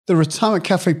The Retirement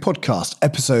Cafe Podcast,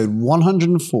 episode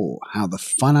 104, How the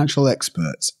Financial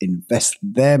Experts Invest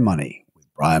Their Money with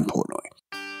Brian Portnoy.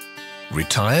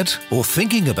 Retired or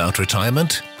thinking about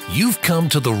retirement? You've come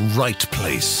to the right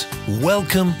place.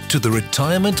 Welcome to the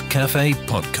Retirement Cafe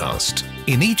Podcast.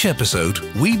 In each episode,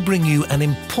 we bring you an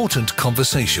important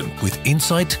conversation with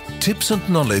insight, tips and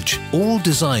knowledge, all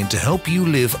designed to help you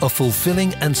live a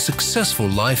fulfilling and successful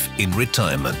life in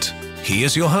retirement.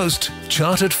 Here's your host,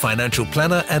 Chartered Financial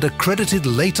Planner and Accredited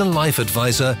Later Life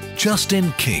Advisor,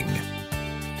 Justin King.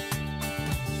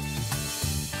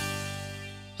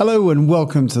 Hello and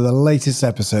welcome to the latest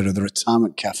episode of the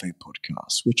Retirement Cafe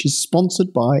Podcast, which is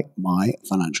sponsored by My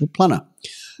Financial Planner.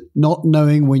 Not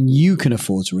knowing when you can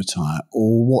afford to retire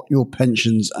or what your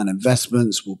pensions and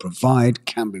investments will provide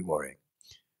can be worrying.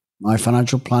 My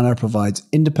Financial Planner provides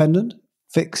independent,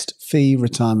 fixed-fee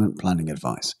retirement planning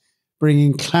advice,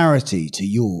 bringing clarity to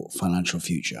your financial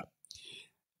future.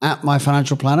 At My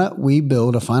Financial Planner, we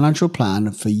build a financial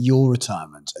plan for your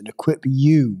retirement and equip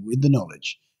you with the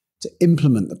knowledge to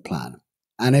implement the plan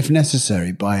and, if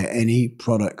necessary, buy any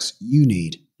products you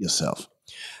need yourself.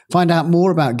 Find out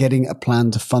more about getting a plan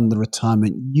to fund the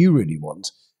retirement you really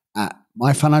want at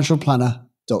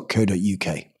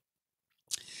myfinancialplanner.co.uk.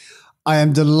 I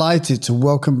am delighted to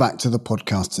welcome back to the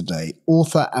podcast today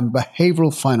author and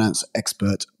behavioural finance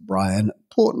expert Brian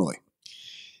Portnoy.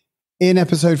 In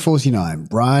episode 49,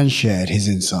 Brian shared his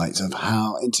insights into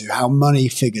how money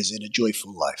figures in a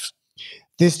joyful life.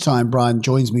 This time, Brian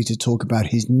joins me to talk about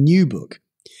his new book.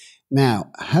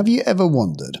 Now, have you ever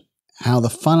wondered how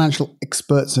the financial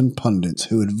experts and pundits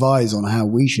who advise on how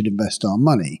we should invest our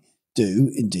money do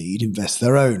indeed invest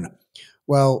their own?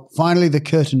 Well, finally, the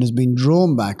curtain has been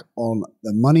drawn back on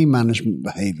the money management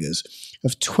behaviours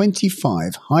of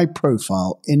 25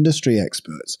 high-profile industry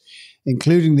experts,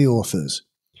 including the authors.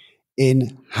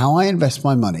 In How I Invest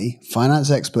My Money, finance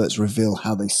experts reveal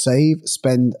how they save,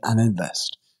 spend and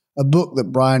invest, a book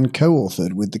that Brian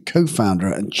co-authored with the co-founder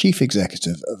and chief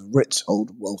executive of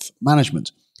Ritholtz Wealth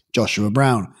Management, Joshua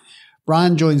Brown.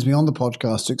 Brian joins me on the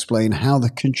podcast to explain how the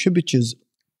contributors'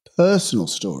 personal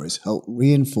stories help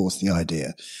reinforce the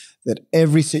idea that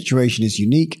every situation is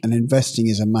unique and investing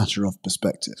is a matter of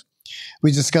perspective.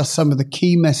 We discuss some of the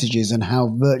key messages and how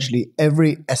virtually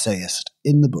every essayist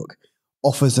in the book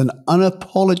offers an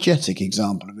unapologetic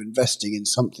example of investing in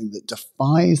something that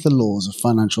defies the laws of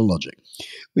financial logic,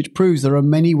 which proves there are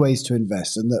many ways to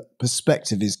invest and that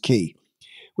perspective is key.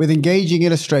 With engaging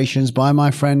illustrations by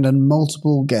my friend and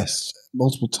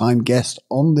multiple-time guest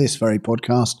on this very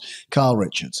podcast, Carl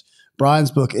Richards,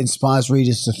 Brian's book inspires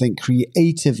readers to think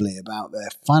creatively about their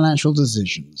financial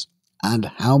decisions and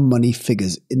how money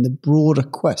figures in the broader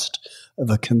quest of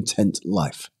a content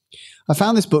life. I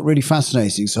found this book really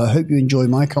fascinating, so I hope you enjoy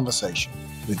my conversation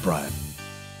with Brian.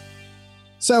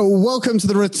 So welcome to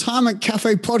the Retirement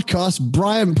Cafe Podcast,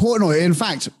 Brian Portnoy. In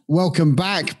fact, welcome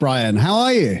back, Brian. How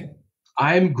are you?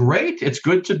 I'm great. It's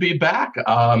good to be back.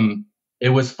 It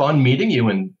was fun meeting you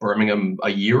in Birmingham a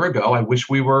year ago. I wish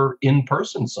we were in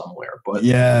person somewhere, but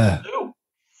yeah,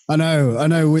 I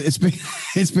know. It's been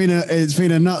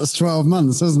a nuts 12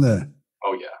 months, hasn't it?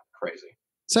 Oh yeah, crazy.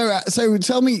 So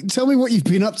tell me what you've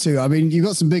been up to. I mean, you've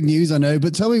got some big news, I know,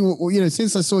 but tell me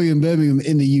since I saw you in Birmingham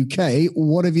in the UK,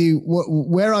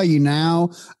 where are you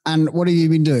now, and what have you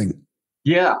been doing?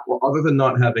 Yeah, well, other than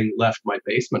not having left my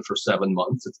basement for 7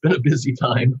 months, it's been a busy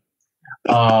time.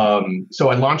 So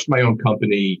I launched my own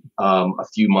company a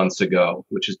few months ago,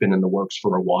 which has been in the works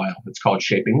for a while. It's called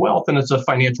Shaping Wealth, and it's a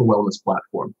financial wellness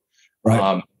platform,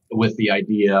 right, with the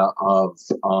idea of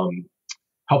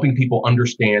helping people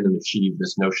understand and achieve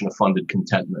this notion of funded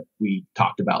contentment we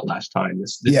talked about last time.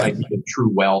 This idea of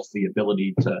true wealth, the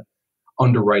ability to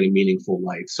underwrite a meaningful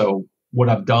life. So what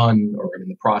I've done, or in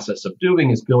the process of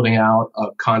doing, is building out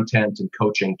a content and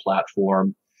coaching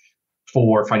platform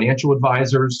for financial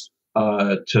advisors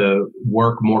to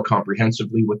work more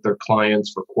comprehensively with their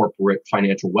clients, for corporate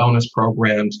financial wellness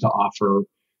programs, to offer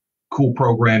cool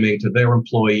programming to their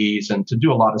employees, and to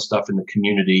do a lot of stuff in the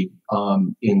community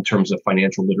in terms of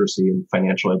financial literacy and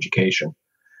financial education.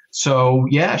 So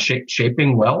yeah,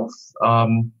 Shaping Wealth,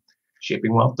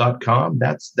 shapingwealth.com.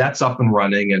 That's up and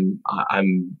running, and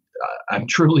I'm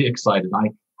truly excited.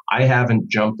 I haven't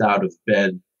jumped out of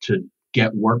bed to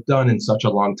get work done in such a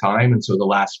long time, and so the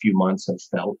last few months have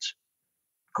felt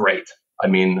great. I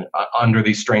mean, under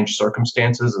these strange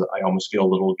circumstances, I almost feel a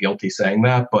little guilty saying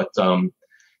that, but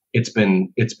it's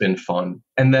been fun.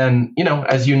 And then,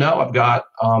 as you know, I've got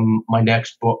my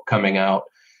next book coming out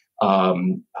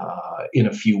in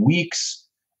a few weeks,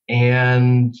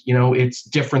 and it's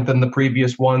different than the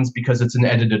previous ones because it's an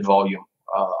edited volume.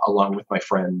 along with my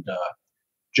friend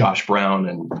Josh Brown,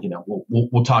 and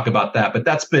we'll talk about that. But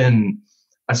that's been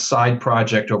a side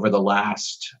project over the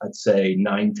last, I'd say,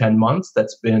 9-10 months.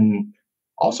 That's been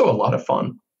also a lot of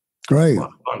fun. Great. A lot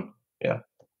of fun. Yeah.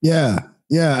 Yeah.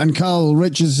 Yeah. And Carl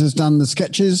Richards has done the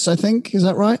sketches, I think. Is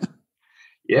that right?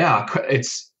 Yeah.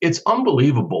 It's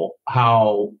unbelievable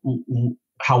how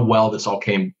well this all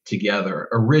came together.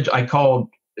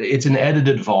 It's an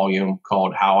edited volume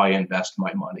called How I Invest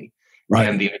My Money. Right.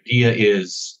 And the idea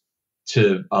is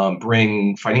to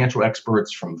bring financial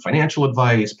experts from financial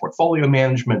advice, portfolio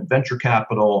management, venture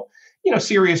capital,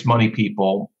 serious money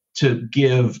people, to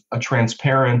give a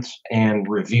transparent and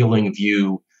revealing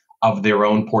view of their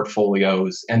own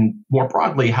portfolios, and more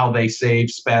broadly, how they save,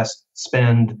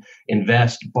 spend,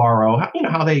 invest, borrow,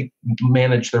 how they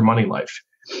manage their money life.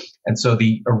 And so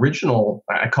the original,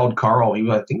 I called Carl.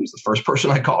 I think he was the first person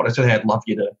I called. I said, hey, I'd love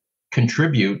you to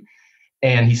contribute.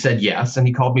 And he said yes. And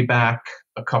he called me back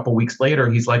a couple weeks later.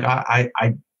 He's like,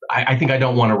 I think I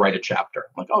don't want to write a chapter.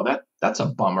 I'm like, oh, that's a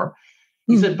bummer.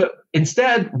 He said, but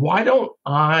instead, why don't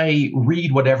I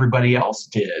read what everybody else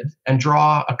did and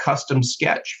draw a custom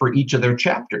sketch for each of their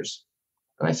chapters?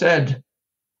 And I said,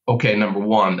 okay, number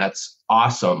one, that's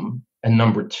awesome. And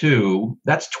number two,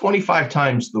 that's 25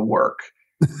 times the work.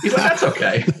 He's like, that's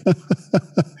okay.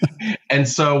 And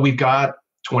so we got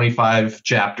 25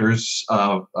 chapters,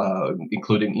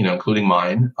 including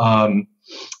mine.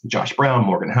 Josh Brown,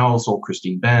 Morgan Housel,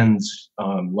 Christine Benz,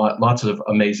 lots of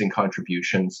amazing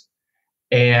contributions.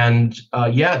 And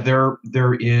there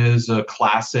is a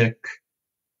classic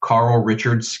Carl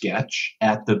Richards sketch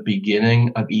at the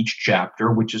beginning of each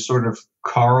chapter, which is sort of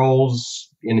Carl's,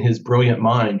 in his brilliant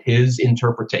mind, his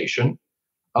interpretation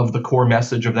of the core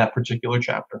message of that particular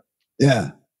chapter.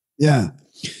 Yeah. Yeah.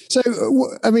 So,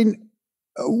 I mean,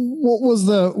 what was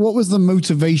the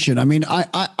motivation? I mean,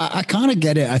 I kind of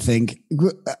get it. I think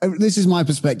this is my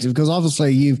perspective, because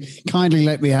obviously you've kindly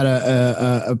let me have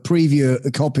a preview,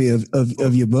 a copy of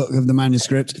your book, of the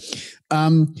manuscript,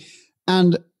 and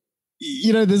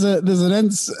there's an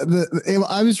end.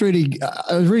 I was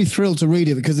really thrilled to read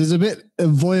it, because there's a bit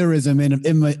of voyeurism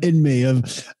in me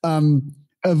of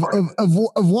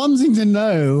wanting to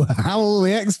know how all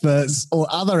the experts, or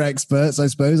other experts, I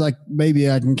suppose,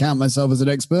 maybe I can count myself as an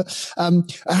expert,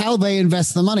 how they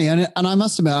invest the money. And I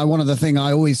must admit, one of the things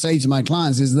I always say to my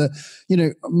clients is that,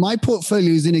 my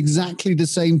portfolio is in exactly the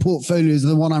same portfolio as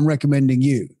the one I'm recommending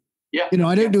you. Yeah.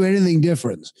 I don't do anything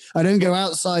different. I don't go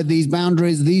outside these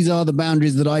boundaries. These are the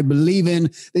boundaries that I believe in.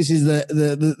 This is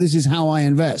this is how I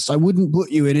invest. I wouldn't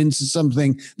put you into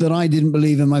something that I didn't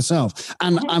believe in myself.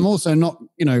 And I'm also not,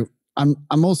 I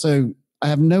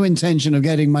have no intention of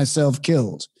getting myself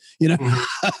killed.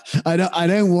 I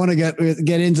don't want to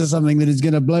get into something that is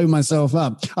going to blow myself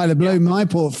up, either blow my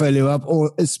portfolio up,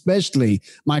 or especially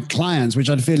my clients, which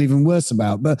I'd feel even worse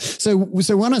about. But so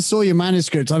when I saw your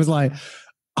manuscript, I was like,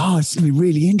 oh, it's going to be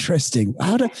really interesting.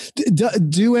 How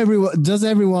does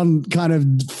everyone kind of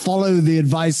follow the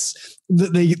advice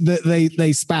that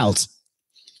they spout?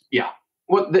 Yeah.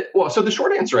 So the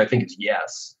short answer, I think, is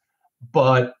yes.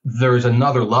 But there's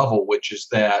another level, which is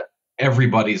that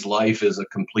everybody's life is a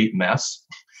complete mess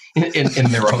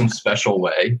in their own special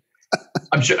way.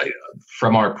 I'm sure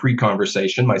from our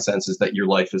pre-conversation, my sense is that your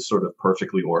life is sort of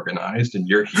perfectly organized, and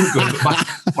you're good.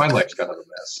 My life's kind of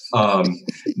a mess.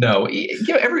 No,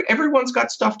 everyone's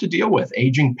got stuff to deal with: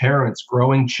 aging parents,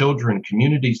 growing children,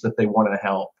 communities that they want to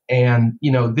help. And,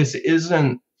 this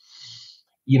isn't,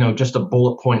 just a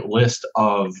bullet point list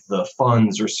of the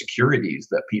funds or securities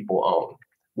that people own.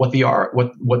 What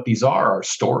these are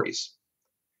stories.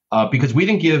 Because we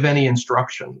didn't give any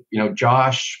instruction.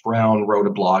 Josh Brown wrote a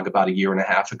blog about 1.5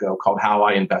 years ago called How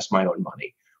I Invest My Own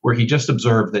Money, where he just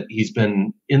observed that he's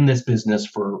been in this business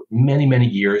for many, many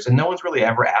years, and no one's really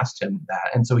ever asked him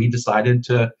that. And so he decided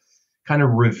to kind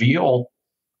of reveal,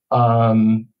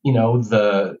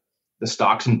 the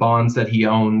stocks and bonds that he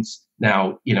owns.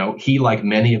 Now, he, like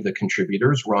many of the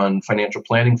contributors, run financial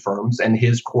planning firms, and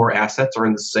his core assets are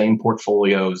in the same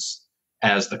portfolios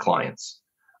as the clients.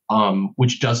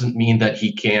 Which doesn't mean that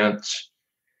he can't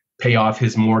pay off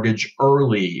his mortgage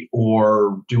early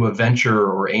or do a venture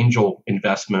or angel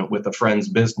investment with a friend's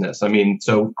business. I mean,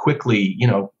 so quickly,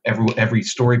 every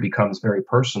story becomes very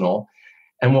personal.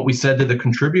 And what we said to the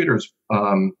contributors,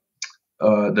 the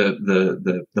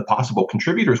possible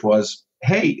contributors, was,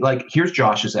 hey, here's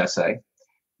Josh's essay.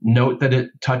 Note that it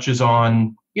touches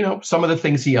on, some of the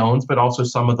things he owns, but also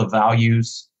some of the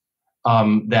values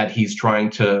that he's trying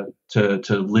to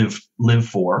live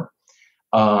for.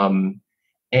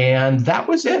 And that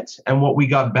was it. And what we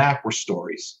got back were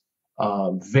stories.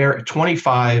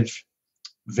 25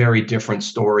 very different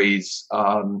stories,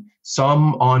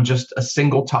 some on just a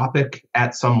single topic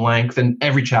at some length. And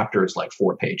every chapter is like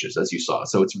 4 pages, as you saw.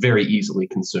 So it's very easily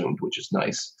consumed, which is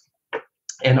nice.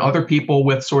 And other people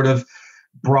with sort of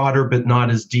broader, but not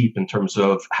as deep in terms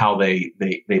of how they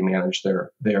manage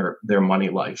their money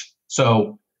life.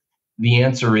 So the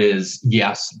answer is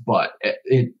yes, but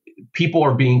people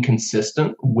are being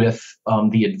consistent with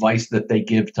the advice that they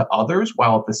give to others,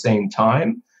 while at the same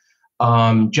time,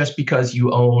 just because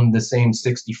you own the same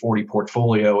 60-40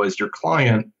 portfolio as your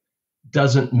client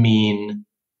doesn't mean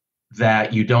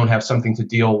that you don't have something to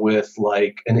deal with,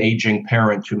 like an aging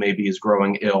parent who maybe is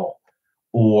growing ill,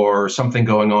 or something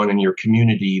going on in your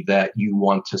community that you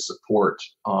want to support.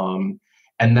 And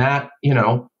that,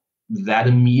 that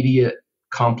immediate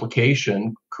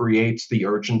complication creates the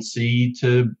urgency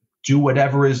to do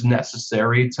whatever is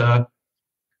necessary to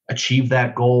achieve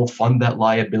that goal, fund that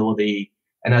liability.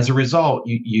 And as a result,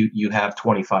 you have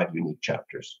 25 unique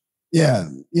chapters. Yeah.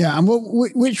 Yeah. And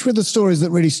which were the stories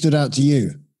that really stood out to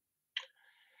you?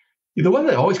 The one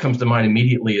that always comes to mind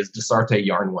immediately is Desarte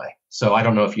Yarnway. So I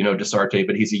don't know if you know Desarte,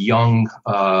 but he's a young,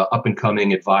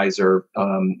 up-and-coming advisor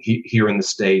here in the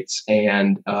States,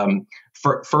 and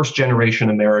first-generation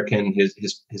American.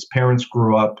 His parents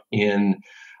grew up in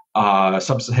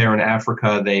sub-Saharan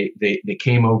Africa. They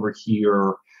came over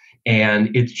here, and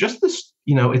it's just this,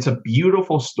 it's a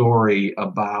beautiful story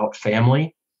about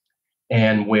family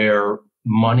and where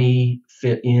money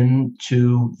fit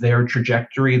into their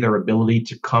trajectory, their ability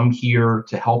to come here,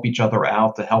 to help each other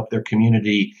out, to help their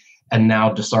community, and now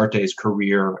Desarte's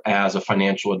career as a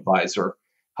financial advisor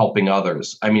helping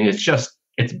others. I mean,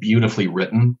 it's beautifully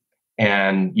written,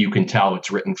 and you can tell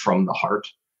it's written from the heart.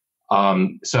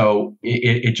 So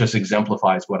it just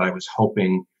exemplifies what I was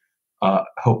hoping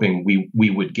we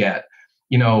would get.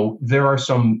 There are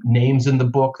some names in the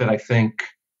book that I think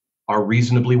are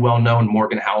reasonably well known.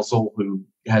 Morgan Housel, who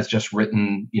has just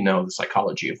written, The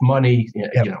Psychology of Money,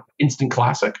 instant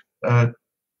classic.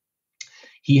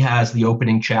 He has the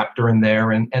opening chapter in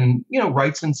there and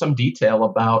writes in some detail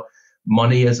about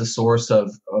money as a source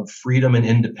of freedom and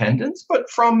independence, but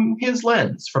from his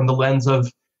lens, from the lens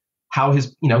of how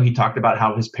he talked about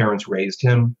how his parents raised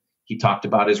him. He talked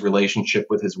about his relationship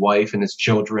with his wife and his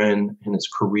children and his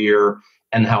career,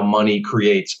 and how money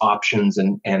creates options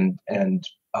and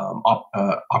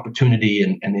opportunity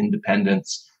and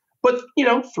independence, but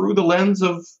through the lens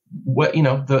of what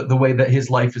the way that his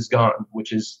life has gone,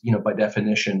 which is by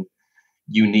definition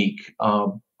unique.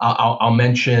 I'll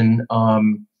mention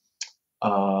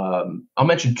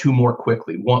 2 more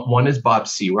quickly. One is Bob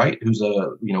Seawright, who's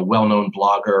a well-known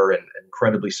blogger and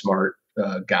incredibly smart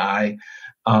guy,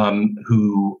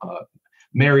 who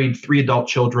married 3 adult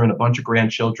children, a bunch of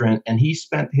grandchildren, and he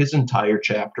spent his entire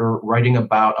chapter writing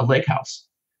about a lake house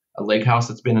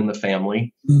that's been in the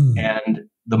family. And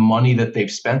the money that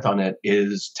they've spent on it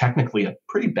is technically a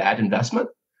pretty bad investment.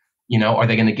 Are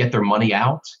they going to get their money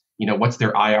out? What's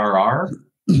their IRR?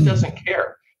 He doesn't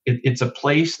care. It's a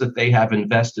place that they have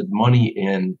invested money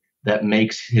in that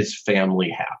makes his family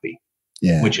happy,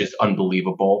 which is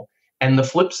unbelievable. And the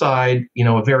flip side,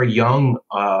 a very young,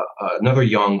 another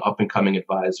young up-and-coming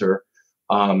advisor,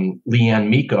 Leanne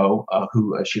Miko,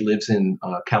 who she lives in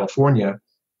California,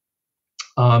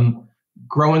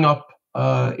 growing up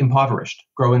impoverished,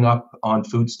 growing up on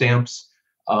food stamps,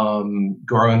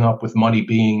 growing up with money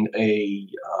being a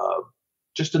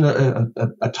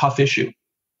tough issue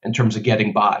in terms of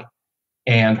getting by,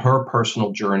 and her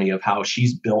personal journey of how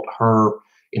she's built her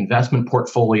investment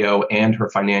portfolio and her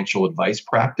financial advice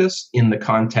practice in the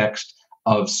context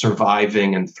of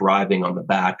surviving and thriving on the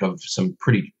back of some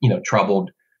pretty, troubled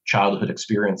childhood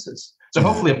experiences. So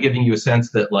hopefully I'm giving you a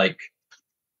sense that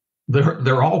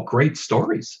they're all great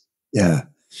stories. Yeah.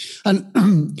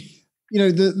 And,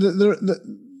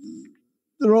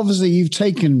 they're obviously, you've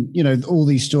taken, all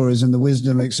these stories and the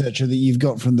wisdom, et cetera, that you've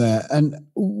got from there. And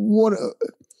what,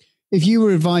 if you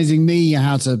were advising me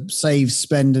how to save,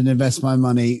 spend, and invest my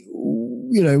money,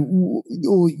 we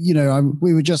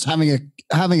were just having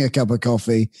a cup of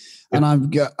coffee, and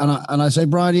I say,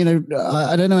 Brian,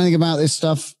 I don't know anything about this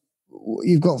stuff.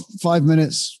 You've got 5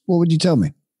 minutes. What would you tell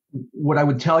me? What I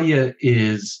would tell you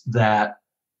is that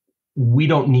we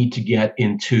don't need to get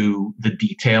into the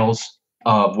details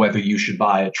of whether you should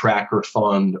buy a tracker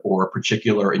fund or a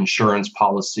particular insurance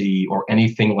policy or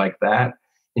anything like that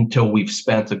until we've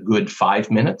spent a good 5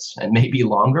 minutes and maybe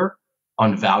longer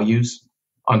on values,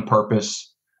 on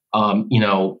purpose.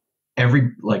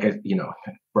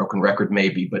 Broken record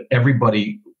maybe, but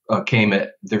everybody came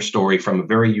at their story from a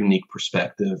very unique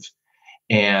perspective.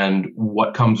 And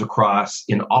what comes across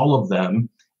in all of them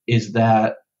is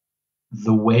that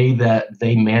the way that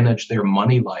they manage their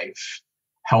money life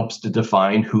helps to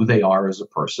define who they are as a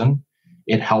person.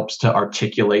 It helps to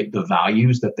articulate the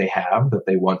values that they have, that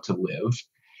they want to live.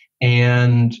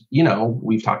 And,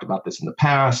 we've talked about this in the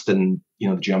past, and,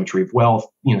 the Geometry of Wealth,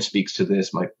 speaks to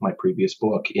this, my previous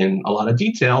book, in a lot of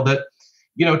detail, that,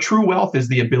 true wealth is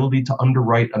the ability to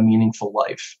underwrite a meaningful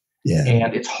life. Yeah.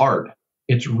 And it's hard.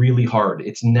 It's really hard.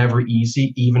 It's never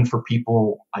easy, even for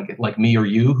people like me or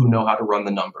you who know how to run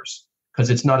the numbers, because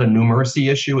it's not a numeracy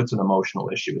issue. It's an emotional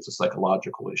issue. It's a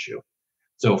psychological issue.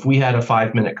 So if we had a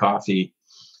 5-minute coffee,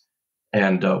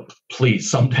 and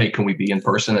please, someday can we be in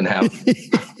person and have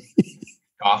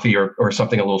coffee or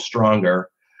something a little stronger,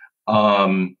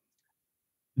 that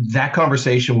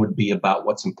conversation would be about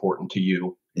what's important to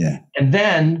you. Yeah. And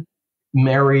then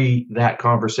marry that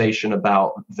conversation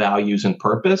about values and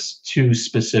purpose to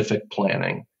specific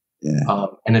planning. Yeah.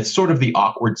 And it's sort of the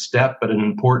awkward step, but an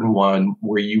important one,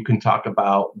 where you can talk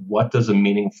about what does a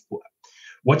meaningful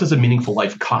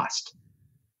life cost?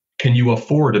 Can you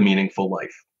afford a meaningful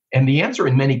life? And the answer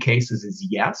in many cases is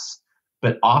yes,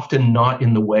 but often not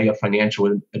in the way a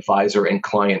financial advisor and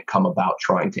client come about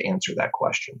trying to answer that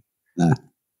question. No.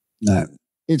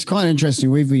 It's quite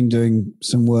interesting. We've been doing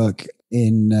some work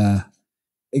in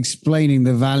explaining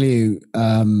the value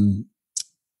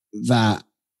that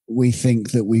we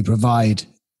think that we provide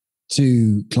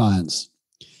to clients.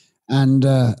 And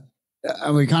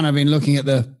we kind of been looking at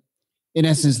in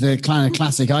essence, the kind of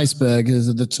classic iceberg is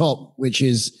at the top, which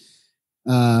is,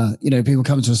 people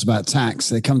come to us about tax.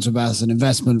 They come to us about an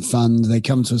investment fund. They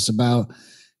come to us about,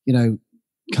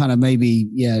 kind of maybe,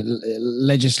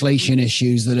 legislation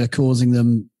issues that are causing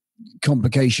them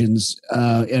complications,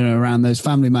 around those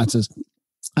family matters.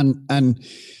 And then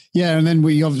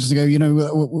we obviously go,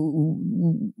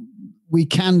 we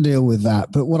can deal with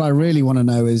that. But what I really want to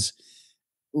know is,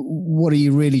 what are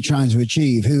you really trying to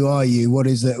achieve? Who are you? What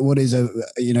is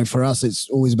for us, it's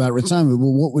always about retirement.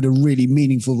 Well, what would a really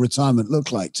meaningful retirement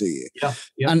look like to you? Yeah.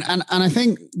 And I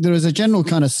think there is a general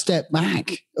kind of step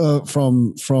back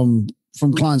from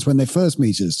clients when they first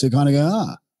meet us to kind of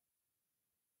go,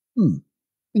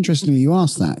 interestingly, you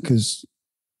asked that, because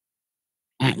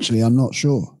actually I'm not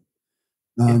sure.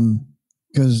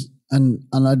 Because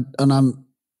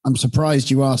I'm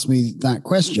surprised you asked me that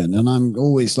question. And I'm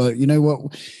always like, you know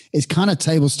what? It's kind of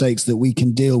table stakes that we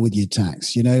can deal with your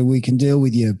tax. We can deal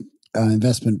with your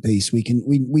investment piece.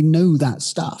 We know that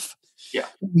stuff. Yeah.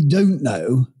 What we don't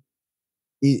know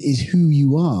is who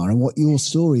you are and what your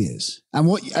story is.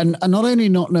 And not only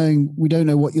not knowing, we don't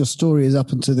know what your story is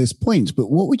up until this point,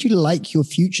 but what would you like your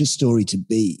future story to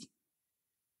be?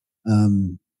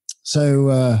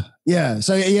 So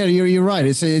you're right.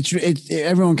 It's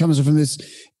everyone comes from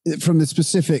the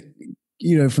specific,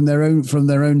 from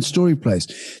their own story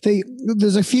place.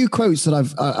 There's a few quotes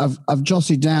that I've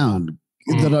jotted down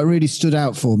that really stood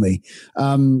out for me,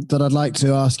 that I'd like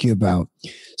to ask you about.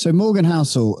 So Morgan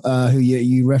Housel, who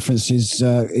you referenced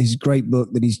his great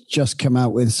book that he's just come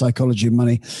out with, Psychology of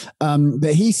Money.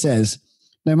 But he says,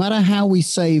 no matter how we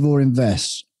save or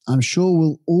invest, I'm sure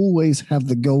we'll always have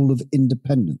the goal of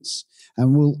independence,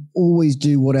 and we'll always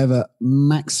do whatever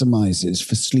maximizes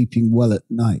for sleeping well at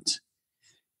night.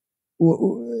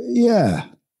 Yeah.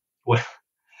 Well,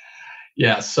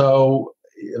 yeah. So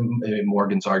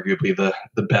Morgan's arguably the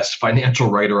best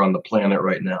financial writer on the planet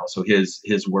right now. So his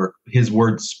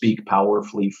words speak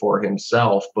powerfully for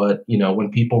himself. But,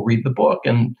 when people read the book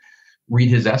and read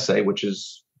his essay, which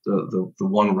is the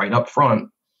one right up front,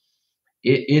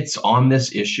 it's on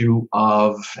this issue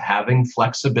of having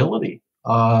flexibility,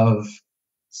 of,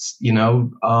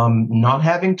 not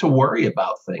having to worry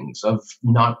about things, of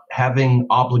not having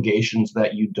obligations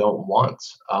that you don't want.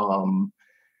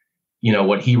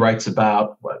 What he writes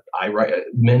about, what I write,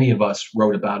 many of us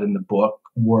wrote about in the book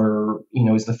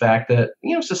is the fact that,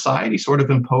 society sort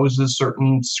of imposes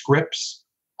certain scripts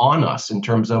on us in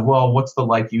terms of, well, what's the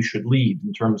life you should lead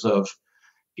in terms of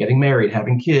getting married,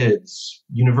 having kids,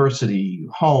 university,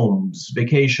 homes,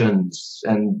 vacations,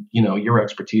 and, your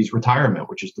expertise, retirement,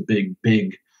 which is the big,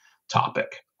 big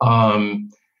topic.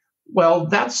 Well,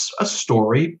 that's a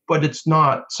story, but it's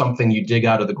not something you dig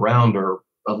out of the ground or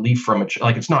a leaf from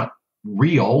it's not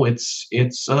real. It's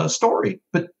a story,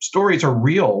 but stories are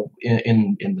real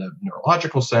in the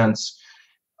neurological sense,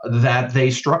 that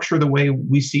they structure the way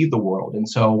we see the world. And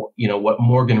so, what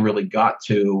Morgan really got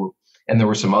to, and there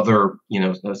were some other,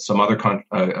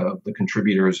 the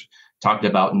contributors talked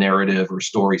about narrative or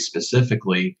story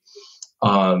specifically,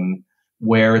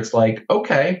 where it's like,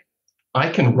 okay, I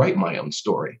can write my own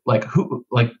story.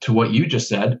 To what you just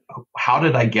said, how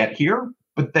did I get here?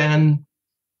 But then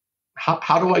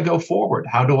how do I go forward?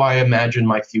 How do I imagine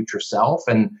my future self?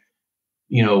 And,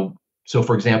 so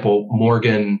for example,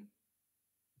 Morgan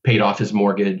paid off his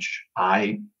mortgage.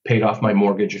 I paid off my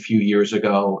mortgage a few years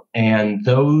ago, and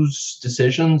those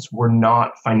decisions were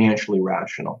not financially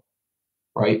rational,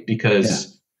 right?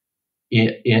 Because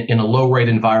in a low rate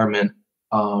environment,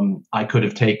 I could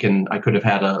have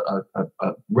had a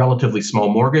relatively small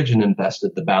mortgage and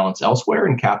invested the balance elsewhere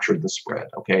and captured the spread.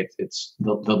 Okay. It's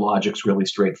the logic's really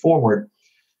straightforward,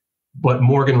 but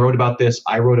Morgan wrote about this.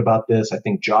 I wrote about this. I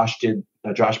think Josh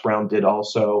Brown did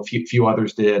also. A few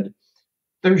others did.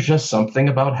 There's just something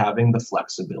about having the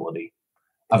flexibility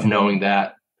of knowing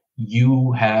that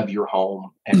you have your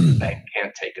home and the bank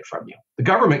can't take it from you. The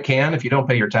government can if you don't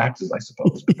pay your taxes, I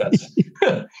suppose, but that's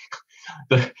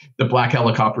the black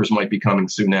helicopters might be coming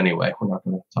soon anyway. We're not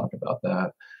going to talk about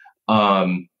that.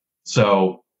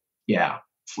 So yeah,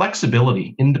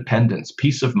 flexibility, independence,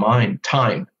 peace of mind,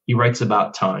 time. He writes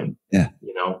about time. Yeah.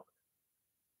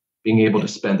 Being able to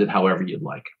spend it however you'd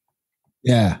like.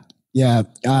 Yeah. Yeah.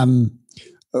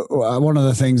 One of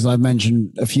the things I've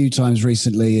mentioned a few times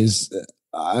recently is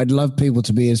I'd love people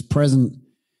to be as present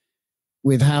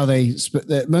with how they.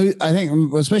 I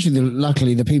think, especially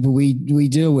luckily, the people we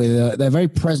deal with, they're very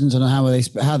present on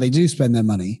how they do spend their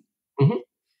money,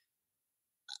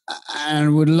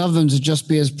 and would love them to just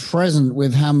be as present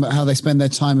with how they spend their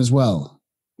time as well.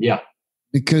 Yeah,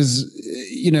 because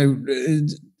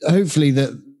hopefully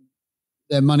that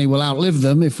their money will outlive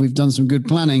them if we've done some good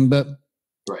planning, but.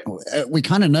 Right. We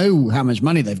kind of know how much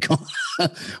money they've got.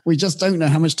 We just don't know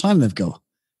how much time they've got.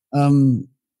 Right.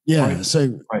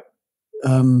 So, right.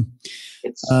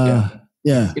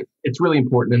 It's really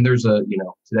important. And there's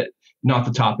not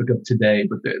the topic of today,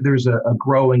 but there's a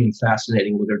growing and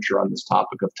fascinating literature on this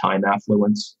topic of time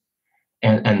affluence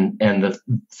and the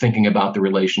thinking about the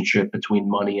relationship between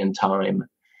money and time.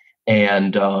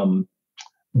 And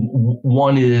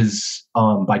one is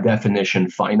by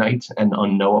definition finite and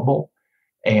unknowable.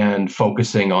 And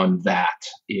focusing on that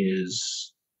you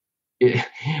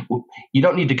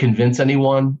don't need to convince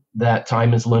anyone that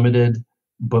time is limited,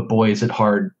 but boy, is it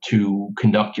hard to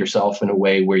conduct yourself in a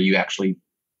way where you actually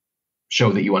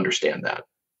show that you understand that.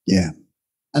 Yeah.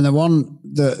 And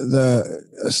the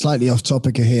slightly off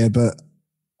topic here, but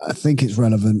I think it's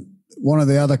relevant. One of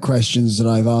the other questions that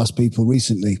I've asked people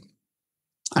recently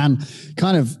and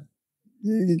kind of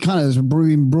has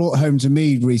been brought home to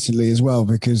me recently as well,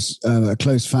 because a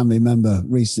close family member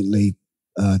recently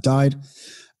died,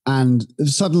 and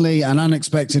suddenly and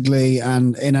unexpectedly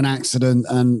and in an accident,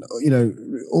 and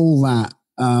all that.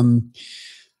 And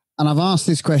I've asked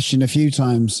this question a few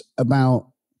times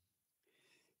about,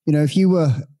 if you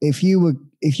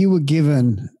were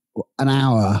given an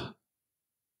hour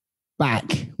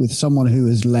back with someone who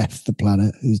has left the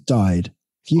planet, who's died,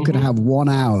 if you could have 1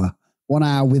 hour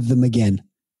with them again,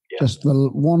 just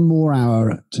one more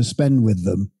hour to spend with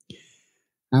them,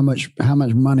 how much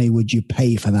money would you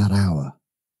pay for that hour?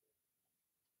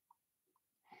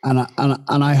 And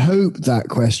I hope that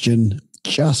question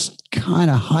just kind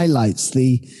of highlights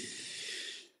the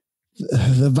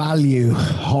value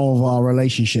of our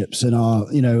relationships and our,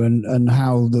 and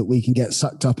how that we can get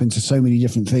sucked up into so many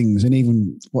different things, and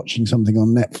even watching something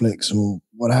on Netflix or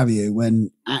what have you,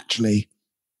 when actually,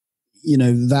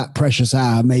 that precious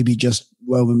hour may be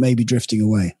drifting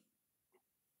away.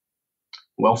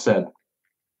 Well said.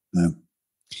 No.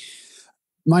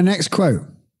 My next quote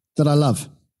that I love,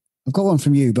 I've got one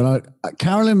from you, but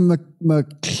Carolyn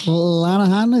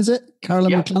McClanahan, is it?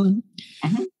 Carolyn McClanahan?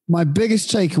 Mm-hmm. My biggest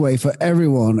takeaway for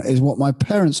everyone is what my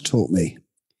parents taught me.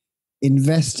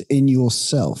 Invest in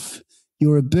yourself.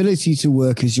 Your ability to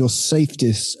work is your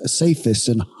safest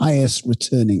and highest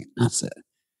returning asset.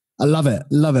 I love it.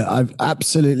 Love it. I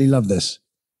absolutely love this.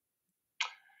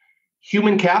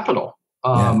 Human capital.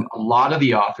 A lot of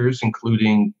the authors,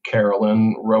 including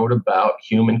Carolyn, wrote about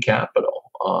human capital.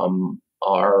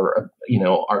 Our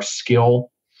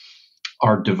skill,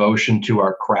 our devotion to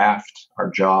our craft, our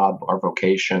job, our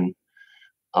vocation,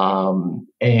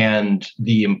 and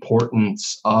the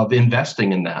importance of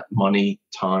investing in that money,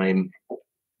 time,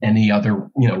 any other,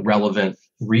 relevant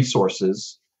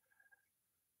resources,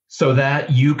 so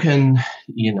that you can,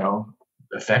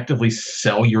 effectively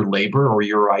sell your labor or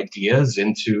your ideas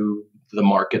into the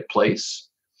marketplace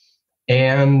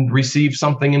and receive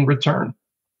something in return.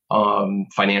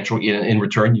 In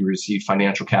return, you receive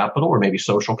financial capital or maybe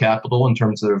social capital in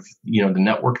terms of, the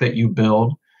network that you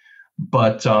build.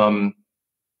 But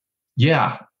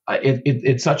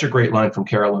it's such a great line from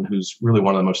Carolyn, who's really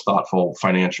one of the most thoughtful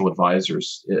financial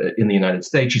advisors in the United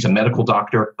States. She's a medical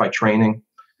doctor by training.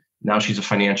 Now she's a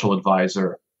financial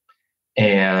advisor.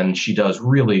 And she does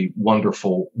really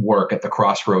wonderful work at the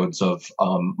crossroads of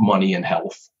money and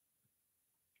health.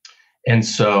 And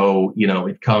so,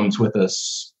 it comes with a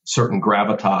certain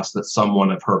gravitas that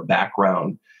someone of her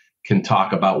background can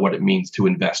talk about what it means to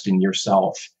invest in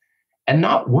yourself and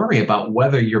not worry about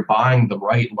whether you're buying the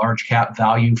right large cap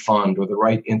value fund or the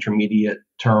right intermediate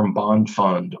term bond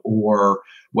fund, or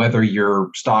whether your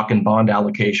stock and bond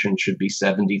allocation should be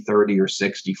 70-30 or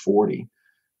 60-40.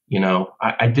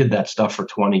 I did that stuff for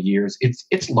 20 years.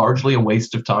 It's largely a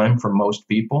waste of time for most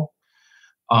people.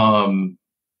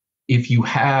 If you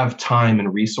have time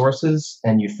and resources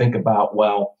and you think about,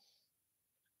 well,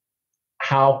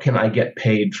 how can I get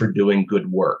paid for doing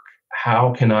good work?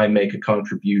 How can I make a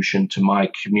contribution to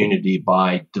my community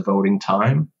by devoting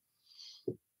time?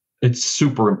 It's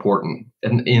super important.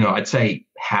 And, I'd say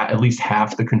at least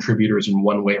half the contributors in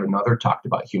one way or another talked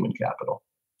about human capital.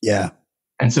 Yeah.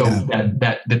 And so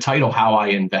that the title, How I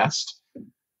Invest,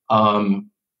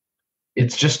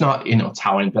 it's just not, it's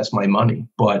how I invest my money,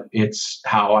 but it's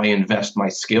how I invest my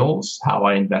skills, how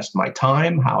I invest my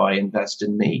time, how I invest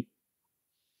in me.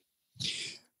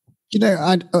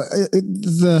 I'm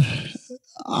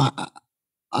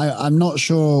not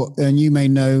sure, and you may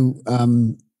know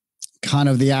kind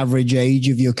of the average age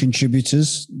of your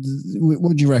contributors.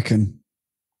 What do you reckon?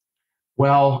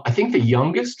 Well, I think the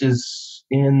youngest is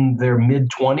in their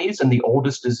mid-20s and the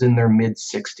oldest is in their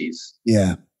mid-60s.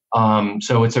 Yeah.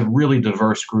 So it's a really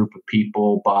diverse group of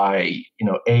people by,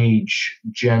 age,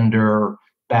 gender,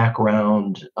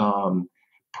 background.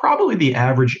 Probably the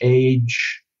average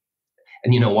age.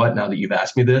 And you know what? Now that you've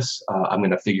asked me this, I'm going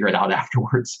to figure it out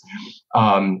afterwards.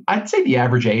 I'd say the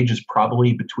average age is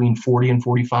probably between 40 and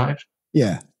 45.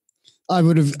 Yeah. I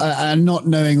would have, and not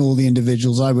knowing all the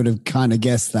individuals, I would have kind of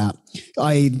guessed that.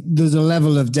 There's a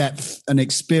level of depth and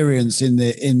experience in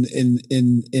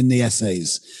the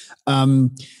essays,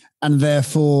 and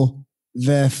therefore,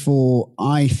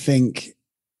 I think,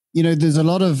 there's a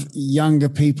lot of younger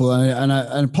people,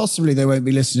 and possibly they won't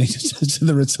be listening to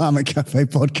the Retirement Cafe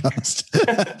podcast,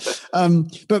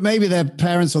 but maybe their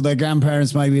parents or their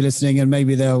grandparents may be listening, and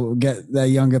maybe they'll get their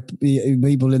younger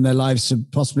people in their lives to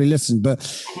possibly listen.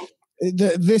 But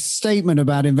this statement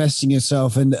about investing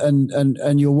yourself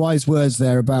and your wise words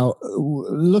there about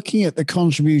looking at the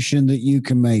contribution that you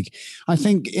can make, I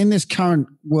think in this current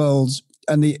world.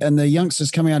 And the youngsters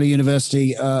coming out of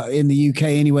university in the UK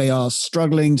anyway are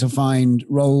struggling to find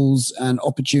roles and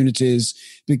opportunities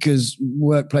because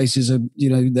workplaces are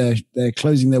they're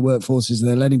closing their workforces,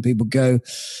 they're letting people go,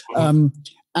 and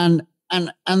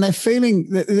they're feeling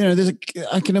that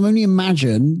I can only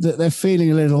imagine that they're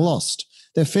feeling a little lost.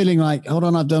 They're feeling like, hold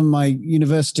on, I've done my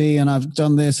university and I've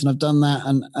done this and I've done that,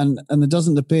 and there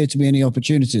doesn't appear to be any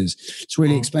opportunities. It's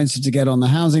really expensive to get on the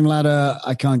housing ladder.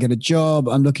 I can't get a job.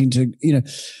 I'm looking to,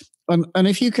 and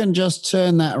if you can just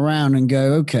turn that around and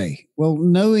go, okay, well,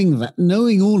 knowing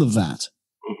all of that,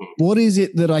 what is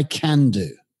it that I can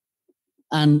do?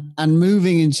 And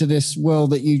moving into this world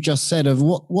that you just said of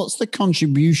what's the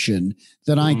contribution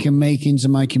that I can make into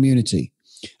my community?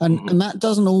 And that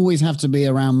doesn't always have to be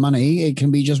around money. It can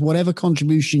be just whatever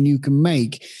contribution you can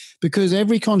make, because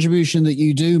every contribution that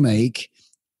you do make,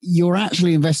 you're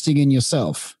actually investing in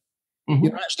yourself.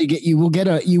 You will get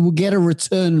a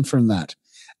return from that.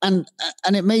 And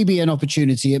it may be an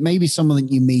opportunity. It may be someone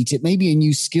that you meet. It may be a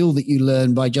new skill that you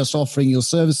learn by just offering your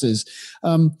services.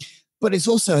 But it's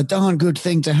also a darn good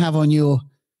thing to have on your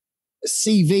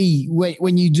CV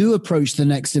when you do approach the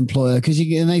next employer, because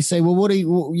they say, well,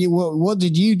 what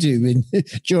did you do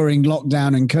during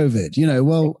lockdown and COVID?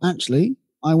 Well, actually,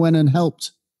 I went and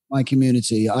helped my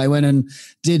community. I went and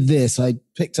did this. I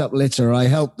picked up litter. I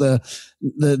helped the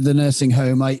nursing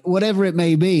home. Whatever it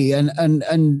may be, and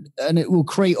it will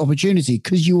create opportunity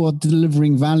because you are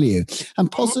delivering value,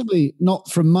 and possibly not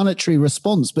from monetary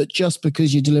response, but just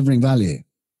because you're delivering value.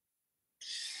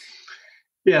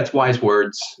 Yeah, it's wise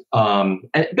words. But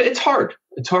it's hard.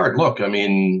 It's hard. Look, I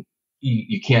mean,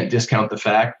 you can't discount the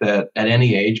fact that at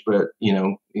any age, but,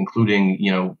 including,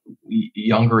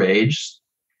 younger age,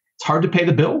 it's hard to pay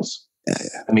the bills. Yeah.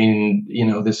 I mean,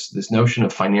 this notion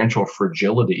of financial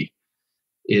fragility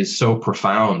is so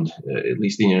profound, at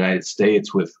least in the United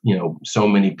States, with, so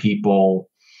many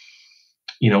people,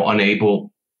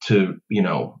 unable to,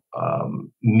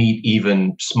 meet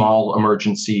even small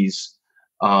emergencies.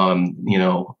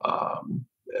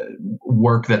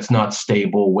 Work that's not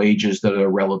stable, wages that are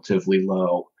relatively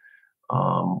low.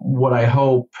 What I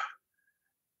hope,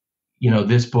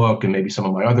 this book and maybe some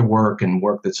of my other work and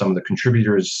work that some of the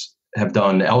contributors have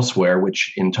done elsewhere,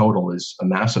 which in total is a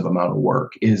massive amount of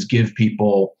work, is give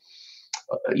people,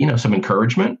 some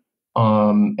encouragement,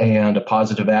 and a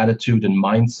positive attitude and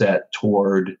mindset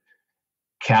toward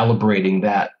calibrating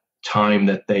that time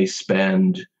that they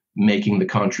spend making the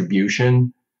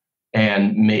contribution,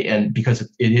 and because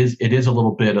it is a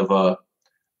little bit of a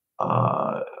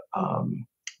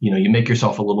you make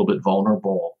yourself a little bit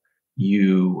vulnerable.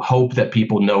 You hope that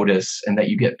people notice and that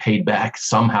you get paid back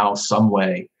somehow, some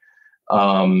way,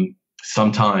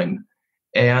 sometime.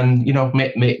 And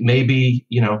maybe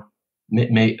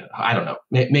I don't know.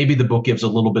 Maybe the book gives a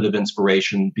little bit of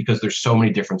inspiration because there's so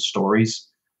many different stories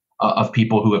of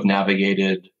people who have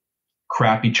navigated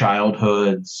crappy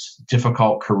childhoods,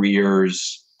 difficult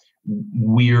careers,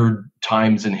 weird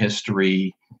times in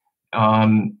history.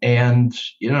 And,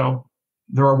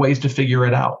 there are ways to figure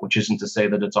it out, which isn't to say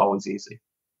that it's always easy.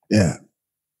 Yeah.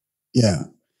 Yeah.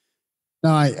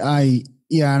 No,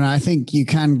 and I think you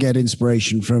can get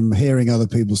inspiration from hearing other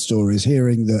people's stories,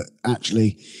 hearing that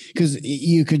actually, because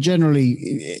you could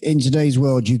generally, in today's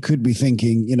world, you could be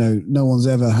thinking, no one's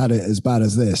ever had it as bad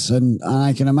as this. And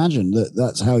I can imagine that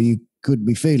that's how you could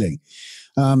be feeling.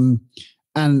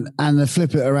 And they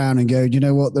flip it around and go, you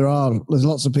know what, there's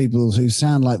lots of people who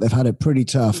sound like they've had it pretty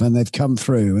tough and they've come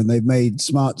through and they've made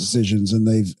smart decisions and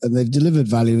they've delivered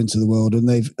value into the world and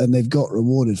they've got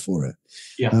rewarded for it.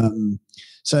 Yeah.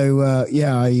 I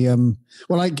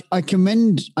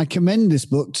commend this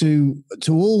book to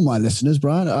all my listeners,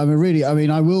 Brian. I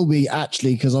will be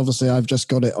actually, because obviously I've just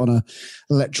got it on a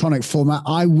electronic format.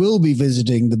 I will be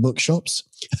visiting the bookshops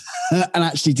and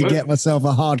actually to get myself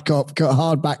a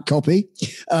hardback copy,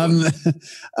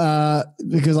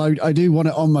 because I do want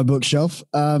it on my bookshelf.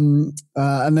 And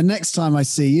the next time I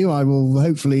see you, I will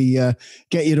hopefully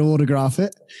get you to autograph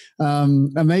it.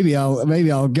 And maybe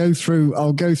I'll go through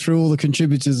all the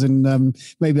contributors and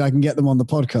maybe I can get them on the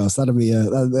podcast. That'll be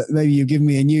maybe you give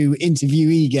me a new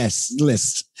interviewee guest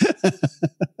list.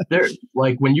 There,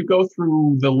 like when you go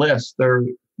through the list,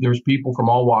 there's people from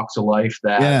all walks of life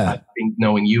that I think,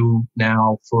 knowing you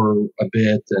now for a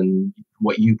bit and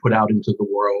what you put out into the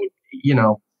world,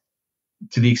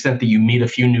 to the extent that you meet a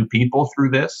few new people through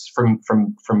this from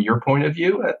your point of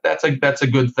view, that's a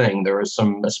good thing. There is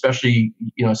some, especially,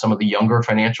 some of the younger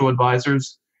financial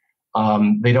advisors,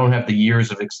 they don't have the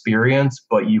years of experience,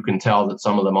 but you can tell that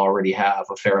some of them already have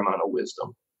a fair amount of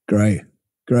wisdom. Great.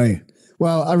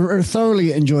 Well, I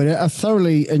thoroughly enjoyed it. I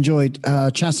thoroughly enjoyed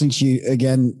chatting to you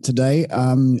again today.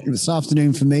 This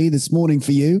afternoon for me, this morning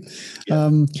for you. Yeah.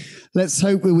 Let's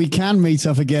hope that we can meet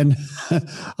up again,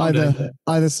 either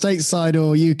stateside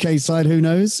or UK side. Who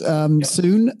knows?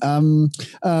 Soon.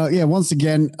 Once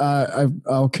again,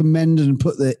 I'll commend and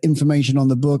put the information on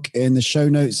the book in the show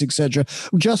notes, etc.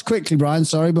 Just quickly, Brian,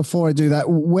 sorry, before I do that,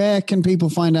 where can people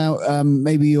find out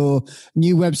maybe your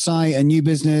new website and new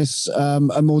business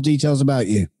and more details about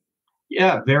you?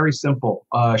 Yeah, very simple.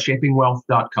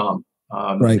 Shapingwealth.com.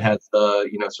 Right. It has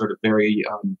sort of very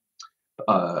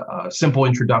simple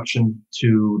introduction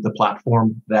to the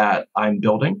platform that I'm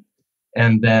building.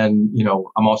 And then,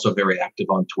 I'm also very active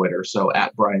on Twitter. So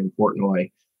at Brian Portnoy.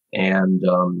 And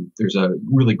there's a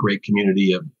really great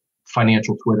community of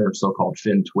financial Twitter, so-called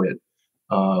FinTwit,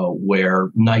 where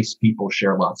nice people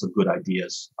share lots of good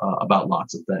ideas about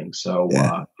lots of things. So,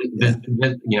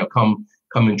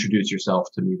 come introduce yourself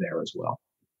to me there as well.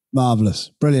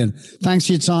 Marvelous. Brilliant. Thanks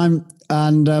for your time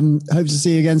and hope to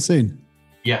see you again soon.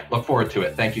 Yeah, look forward to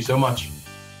it. Thank you so much.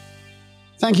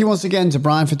 Thank you once again to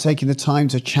Brian for taking the time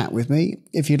to chat with me.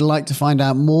 If you'd like to find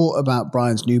out more about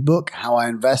Brian's new book, How I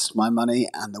Invest My Money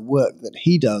and the work that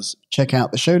he does, check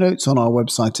out the show notes on our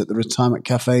website at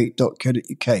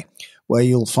theretirementcafe.co.uk, where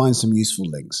you'll find some useful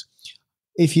links.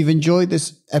 If you've enjoyed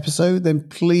this episode, then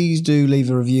please do leave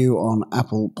a review on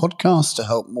Apple Podcasts to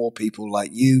help more people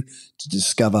like you to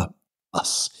discover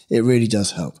us. It really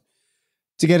does help.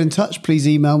 To get in touch, please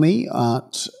email me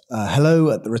at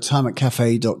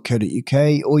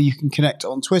hello@theretirementcafe.co.uk, or you can connect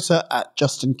on Twitter at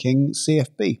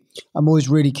JustinKingCFB. I'm always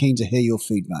really keen to hear your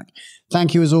feedback.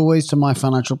 Thank you as always to my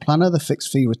financial planner, the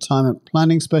Fixed Fee Retirement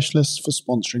Planning Specialist, for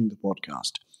sponsoring the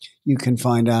podcast. You can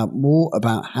find out more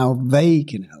about how they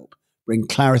can help bring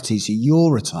clarity to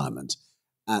your retirement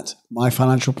at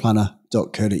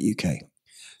myfinancialplanner.co.uk.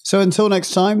 So until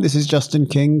next time, this is Justin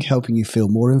King, helping you feel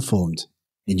more informed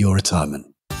in your retirement.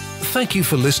 Thank you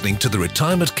for listening to the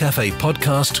Retirement Cafe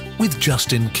podcast with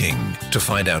Justin King. To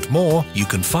find out more, you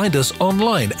can find us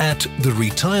online at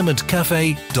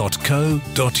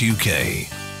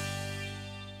theretirementcafe.co.uk.